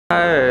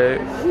Oh,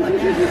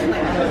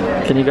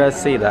 can you guys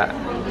see that?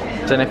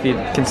 Don't know if you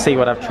can see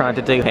what I've tried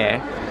to do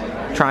here.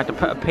 Tried to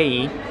put a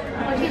P,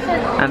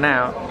 and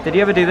now, did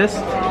you ever do this?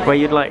 Where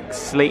you'd like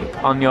sleep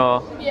on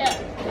your... Yeah.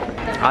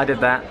 I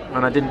did that,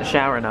 and I didn't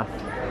shower enough.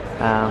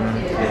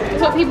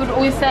 That's what people would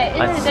always say.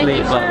 I'd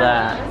sleep like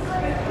that,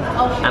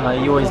 and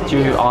I always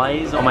drew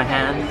eyes on my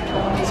hand.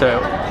 So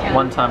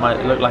one time I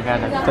looked like I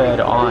had a third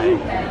eye.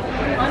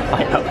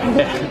 Like up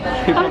here.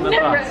 People on the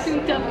bus.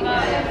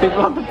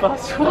 People on the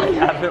bus were like,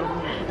 Adam,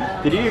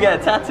 did you get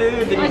a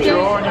tattoo? Did you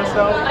draw on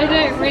yourself? I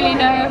don't really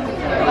know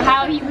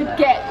how you would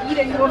get, you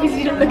know, you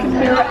obviously don't look in the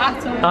mirror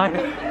at all. I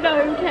know.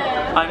 No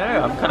care. I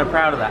know, I'm kind of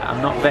proud of that.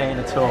 I'm not vain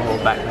at all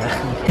back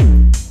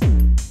then.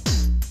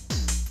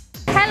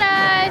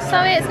 Hello,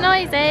 sorry it's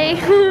noisy.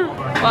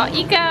 What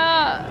you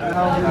got?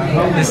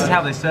 This is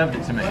how they served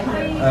it to me.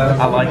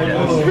 I like it.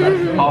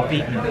 Half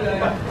eaten.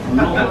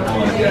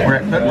 We're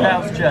at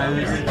Foothouse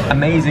Joe's.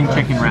 Amazing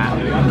chicken wrap.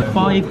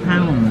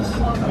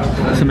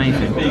 £5. It's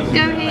amazing.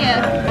 Go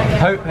here.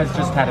 Hope has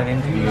just had an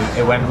interview.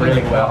 It went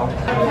really well.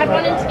 I had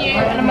one interview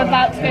and I'm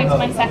about to go to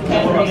my second,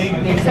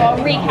 so I'll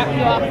recap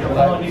you up.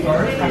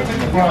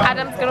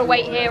 Adam's gonna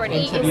wait here and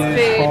eat his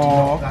food.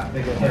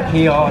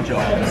 PR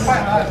jobs.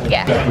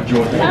 Yeah.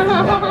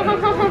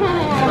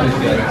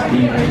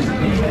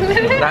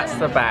 That's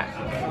the back.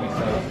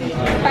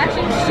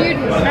 Fashion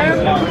student, no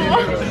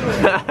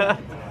more.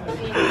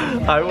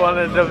 I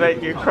wanted to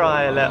make you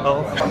cry a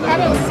little.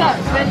 Adam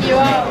sucks when you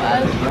are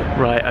one.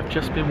 Right, I've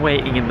just been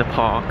waiting in the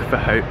park for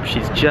Hope.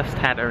 She's just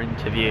had her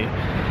interview,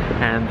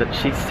 and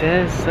she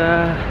says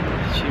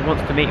she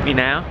wants to meet me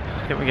now.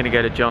 I think we're going to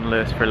go to John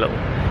Lewis for a little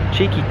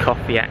cheeky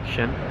coffee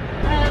action.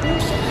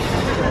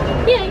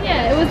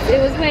 Yeah,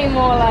 it was way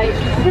more like,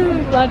 I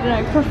don't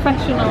know,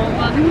 professional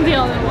than the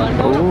other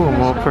one. Ooh,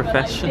 more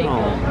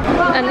professional.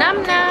 And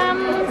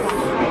num-nums.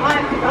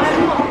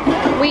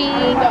 We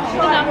got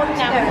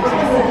num-nums.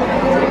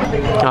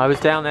 I was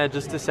down there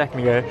just a second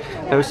ago.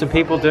 There were some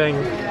people doing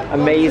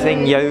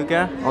amazing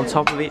yoga on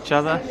top of each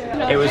other.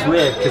 It was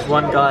weird because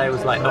one guy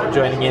was like not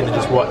joining in and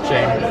just watching,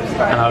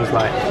 and I was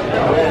like,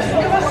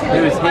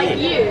 who is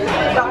he?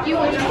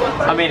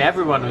 I mean,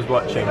 everyone was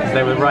watching because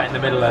they were right in the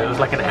middle of it. It was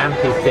like an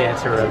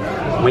amphitheatre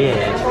of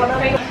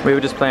weird. We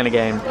were just playing a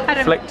game.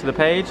 Flick to the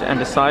page and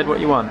decide what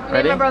you want.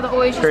 Ready? My brother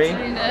always used 3, to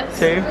do this.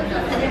 2,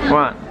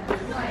 1.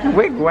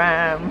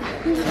 Wigwam!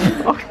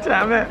 Oh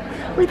damn it!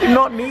 We do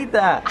not need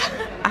that.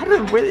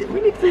 Adam, we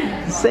need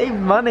to save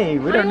money.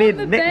 We don't need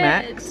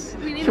knickknacks.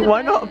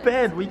 Why not a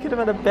bed? We could have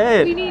had a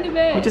bed. We need a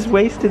bed. We just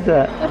wasted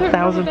that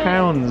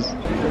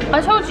 £1,000. I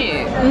told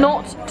you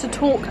not to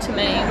talk to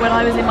me when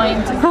I was in my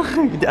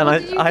interview. And I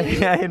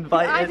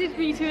invited. I did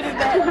me to an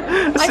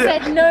event. I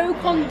said no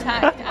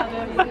contact,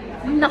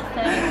 Adam.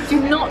 Nothing. Do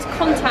not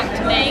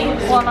contact me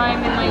while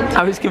I'm in my interview.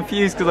 I was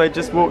confused because I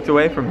just walked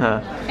away from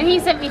her. And he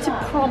sent me to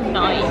prom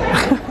night.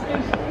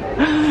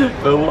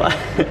 But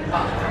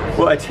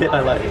what I did,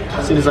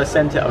 as soon as I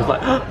sent it, I was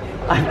like,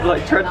 I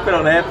like tried to put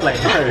on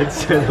airplane mode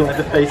so like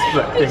the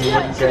Facebook thing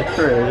wouldn't go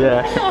through.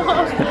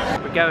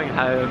 Yeah. We're going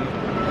home.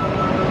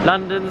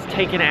 London's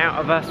taken it out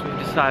of us. We've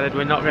decided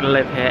we're not going to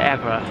live here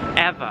ever.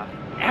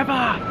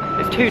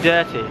 It's too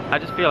dirty. I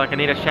just feel like I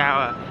need a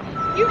shower.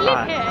 You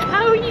live here?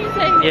 How are you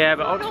saying? Yeah,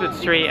 but Oxford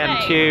Street and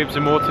Tubes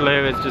and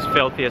Waterloo is just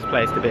filthiest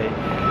place to be.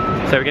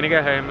 So we're gonna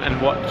go home and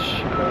watch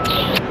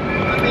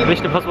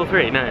Mission Impossible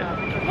 3. No.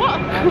 What?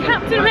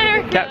 Captain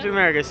America. Captain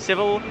America,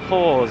 Civil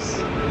Wars.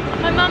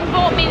 My mum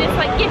bought me this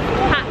like gift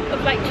pack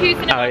of like 2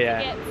 cinema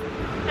tickets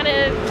and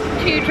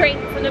 2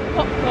 drinks and a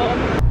popcorn.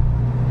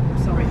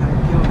 Sorry, Hope,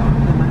 you're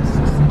the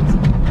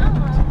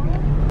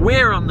most.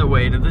 We're on the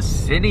way to the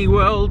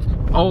Cineworld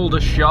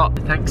Aldershot.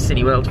 Thanks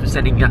Cineworld for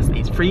sending us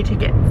these free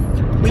tickets.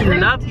 We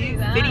love you,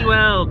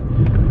 Cineworld.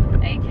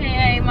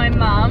 AKA my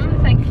mum.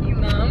 Thank you,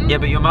 mum. Yeah,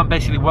 but your mum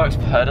basically works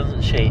for her,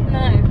 doesn't she?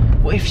 No.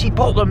 Well, if she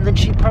bought them, then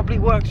she probably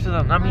works for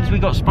them. That means we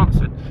got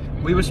sponsored.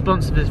 We were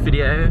sponsored this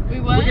video. We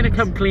weren't. We're gonna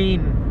come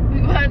clean. We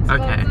weren't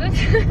sponsored.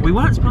 Okay. We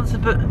weren't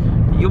sponsored, but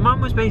your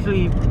mum was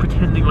basically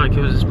pretending like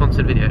it was a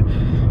sponsored video.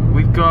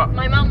 We've got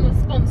my mum was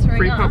sponsoring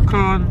free us.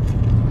 Popcorn,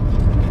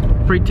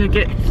 free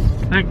tickets.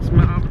 Thanks,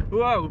 mum.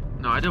 Whoa!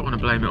 No, I don't want to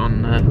blame it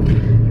on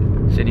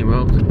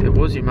Cineworld. It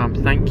was your mum.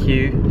 Thank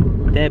you,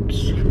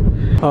 Debs.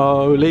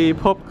 Holy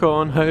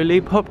popcorn,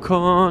 holy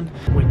popcorn.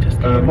 We just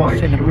Mike,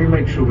 can we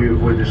make sure we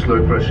avoid the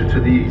slow pressure to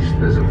the east?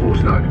 There's a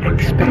force line.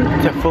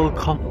 Expect a full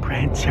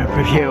comprehensive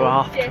review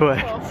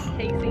afterwards.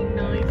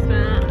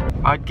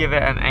 I'd give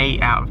it an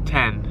 8 out of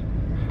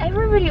 10.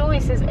 Everybody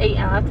always says 8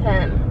 out of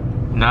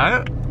 10.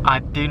 No, I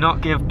do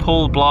not give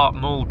Paul Blart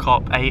Mall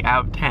Cop 8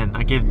 out of 10.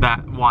 I give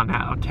that 1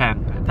 out of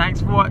 10.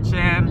 Thanks for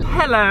watching.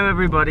 Hello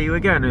everybody, we're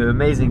going to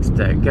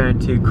Basingstoke, going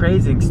to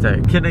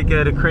Crazingstoke. Gonna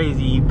go to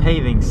Crazy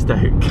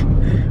Pavingstoke.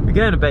 We're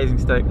going to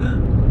Basingstoke.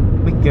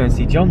 We can go and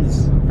see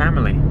John's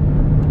family.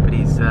 But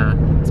it's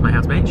my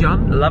housemate,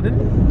 John. Love him.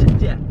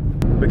 Yeah.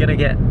 We're gonna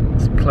get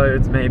some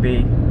clothes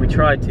maybe. We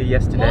tried to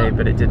yesterday,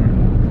 but it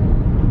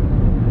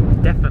didn't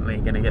definitely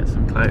gonna get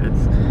some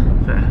clothes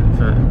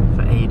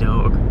for a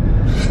dog.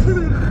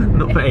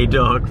 Not for a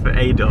dog, for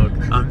a dog.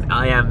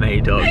 I am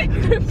a dog.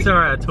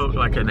 Sorry, I talk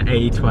like an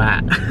a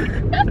twat.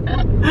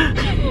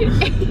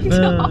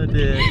 Oh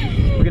dear.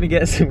 We're gonna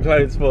get some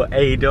clothes for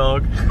a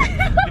dog.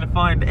 We're gonna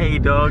find a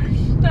dog.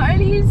 Not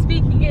only are you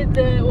speaking in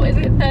the, what is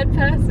it, third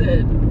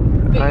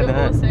person, but you're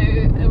also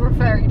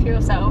referring to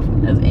yourself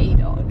as a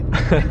dog.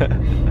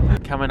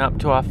 Coming up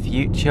to our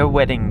future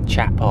wedding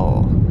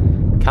chapel.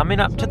 Coming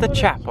up to the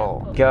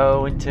chapel.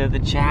 Going to the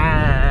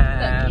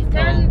chapel.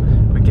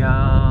 We're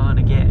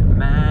gonna get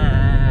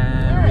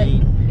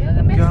married.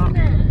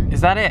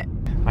 Is that it?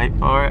 Wait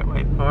for it,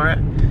 wait for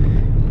it.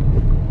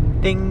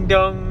 Ding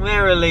dong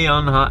merrily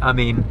on high. I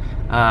mean,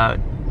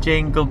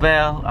 jingle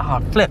bell. Oh,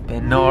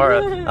 flipping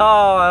Nora.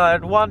 Oh, I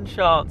had one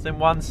chance in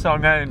one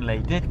song only.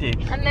 Did you?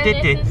 And then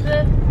this is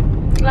the...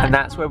 And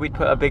that's where we'd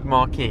put a big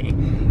marquee.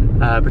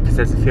 Because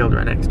there's a field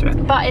right next to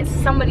it. But it's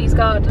somebody's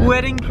garden.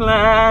 Wedding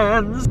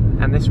plans!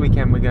 And this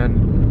weekend we're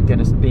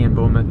gonna be in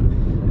Bournemouth.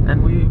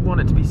 And we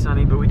want it to be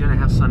sunny, but we don't know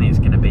how sunny it's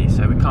gonna be,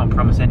 so we can't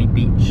promise any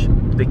beach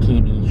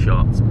bikini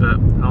shots, but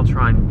I'll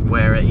try and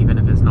wear it even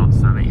if it's not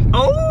sunny.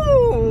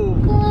 Oh!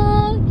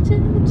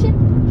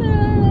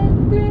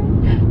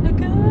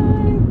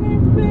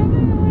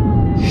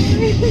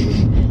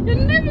 You're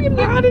never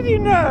gonna... How did you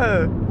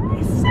know?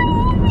 It's so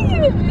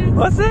obvious!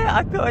 What's it?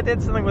 I thought I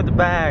did something with the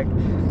bag.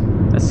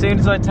 As soon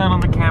as I turn on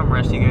the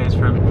camera, she goes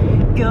from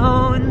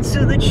going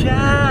to the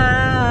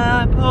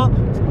chapel,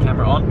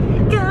 camera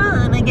on,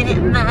 gonna get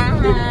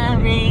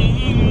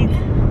married.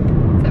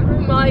 Except for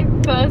my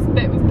first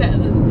bit was better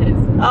than his.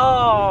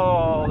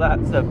 Oh,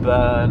 that's a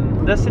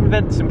burn. Let's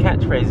invent some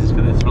catchphrases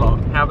for this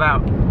vlog. How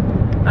about,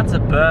 that's a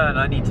burn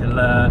I need to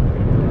learn.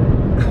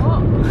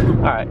 What?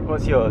 Alright,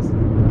 what's yours?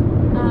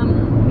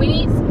 We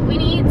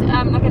need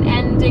like an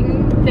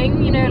ending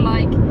thing, you know,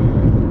 like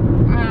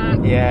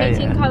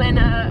Katie and Colin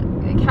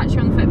catch you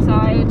on the flip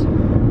side.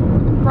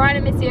 Brian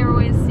and Missy are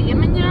always see you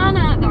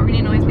mañana. That really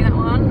annoys me, that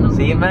one.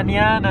 See you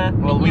mañana.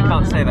 Well, we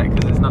can't say that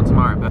because it's not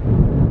tomorrow, but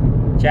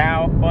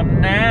ciao for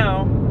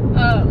now.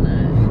 Oh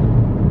no.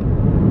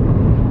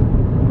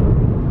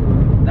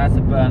 That's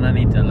a burn I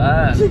need to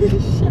learn.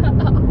 Shut up.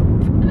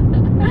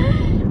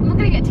 I'm not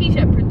gonna get a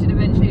t-shirt printed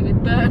eventually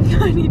with burn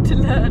I need to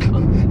learn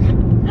on.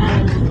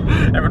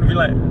 Everyone would be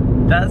like,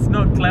 that's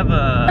not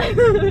clever.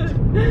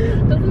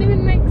 Doesn't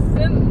even make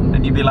sense.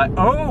 And you'd be like,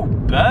 oh,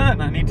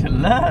 burn, I need to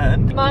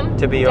learn. Mum,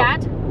 to be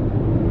Dad,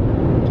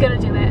 you're gonna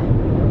do it.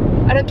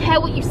 I don't care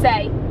what you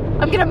say.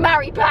 I'm gonna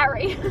marry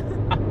Barry.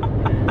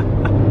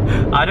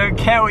 I don't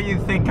care what you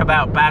think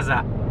about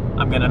Bazza.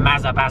 I'm gonna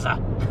Mazza Bazza.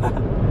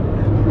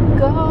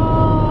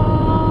 God.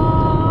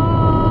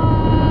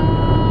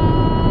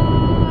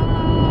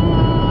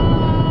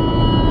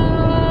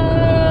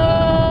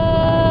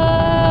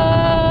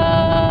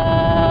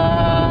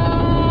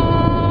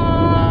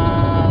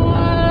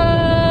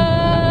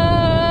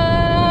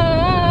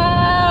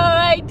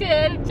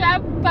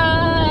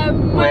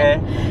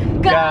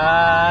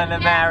 Gonna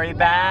marry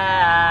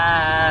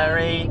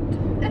Barry.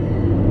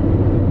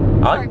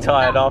 I'm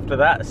tired after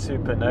that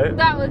super note.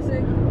 That was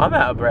it. I'm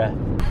out of breath.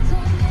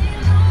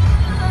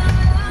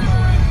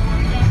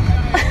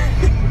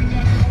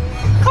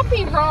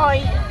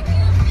 Copyright.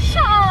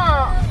 Shut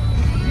up.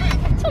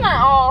 Turn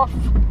that off.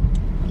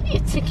 Get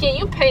your ticket.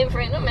 You're paying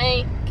for it, not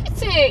me.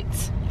 Get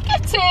it.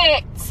 Get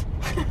it.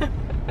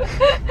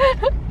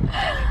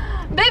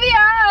 Baby,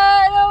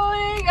 I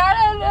only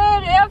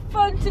gotta have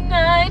fun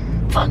tonight.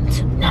 Fun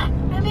tonight.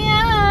 Baby,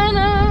 I'm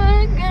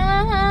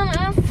gonna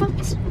have fun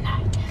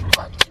tonight.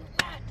 Fun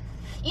tonight.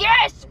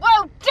 Yes!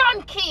 Well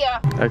done,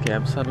 Kia! Okay,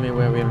 I'm suddenly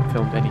aware we haven't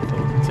filmed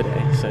anything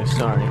today, so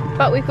sorry.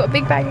 But we've got a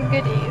big bag of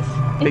goodies.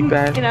 Big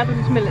bag? In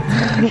Adam's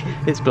military.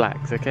 It's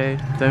blacks, okay?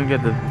 Don't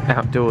get the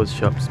outdoors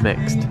shops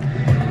mixed.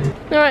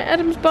 Alright,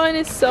 Adam's buying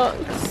his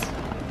socks.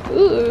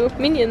 Ooh,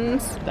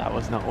 minions. That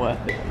was not worth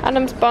it.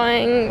 Adam's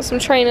buying some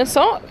trainer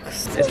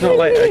socks. It's not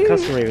like a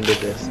customer even did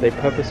this. They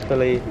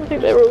purposefully... I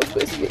think they're all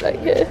supposed to be like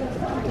here.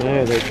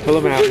 No, they pull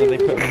them out and then they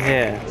put them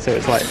here. So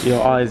it's like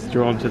your eyes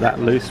drawn to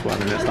that loose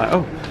one and it's like,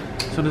 oh,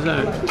 it's on his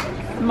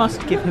own.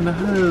 Must give him a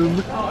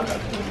home.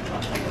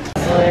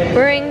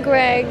 We're in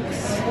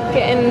Greg's,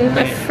 getting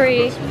a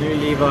free New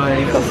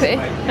Levi's. coffee.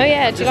 Oh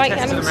yeah, do you like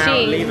Adam's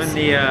jeans? Leaving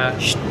the...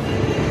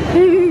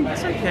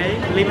 That's okay,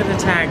 leaving the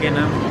tag in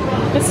them.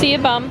 Let's see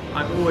your bum.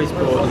 I've always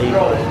bought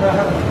Levi's.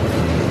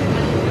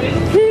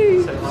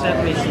 So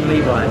send me some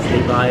Levi's.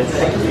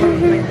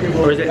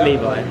 Or is it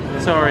Levi?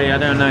 Sorry, I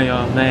don't know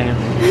your name.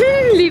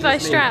 Levi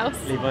Strauss.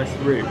 Levi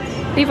Root.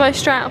 Levi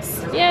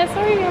Strauss. Yeah,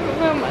 sorry we haven't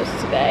filmed much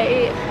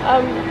today.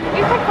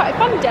 We've had quite a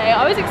fun day.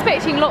 I was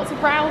expecting lots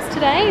of rows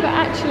today, but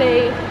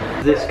actually...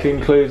 This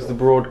concludes the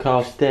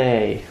broadcast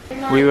day.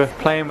 We were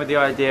playing with the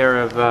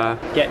idea of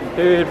getting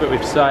food, but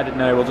we've decided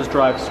no, we'll just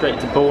drive straight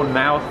to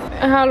Bournemouth.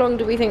 How long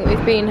do we think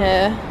we've been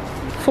here?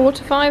 4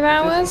 to 5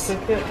 hours?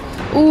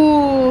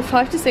 Ooh,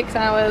 5 to 6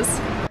 hours.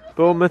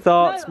 Bournemouth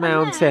Arts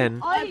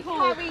Mountain. And you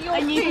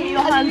put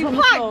your hands on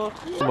the floor.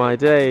 My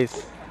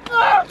days.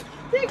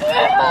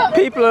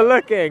 People are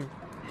looking.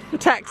 The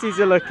taxis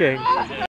are looking.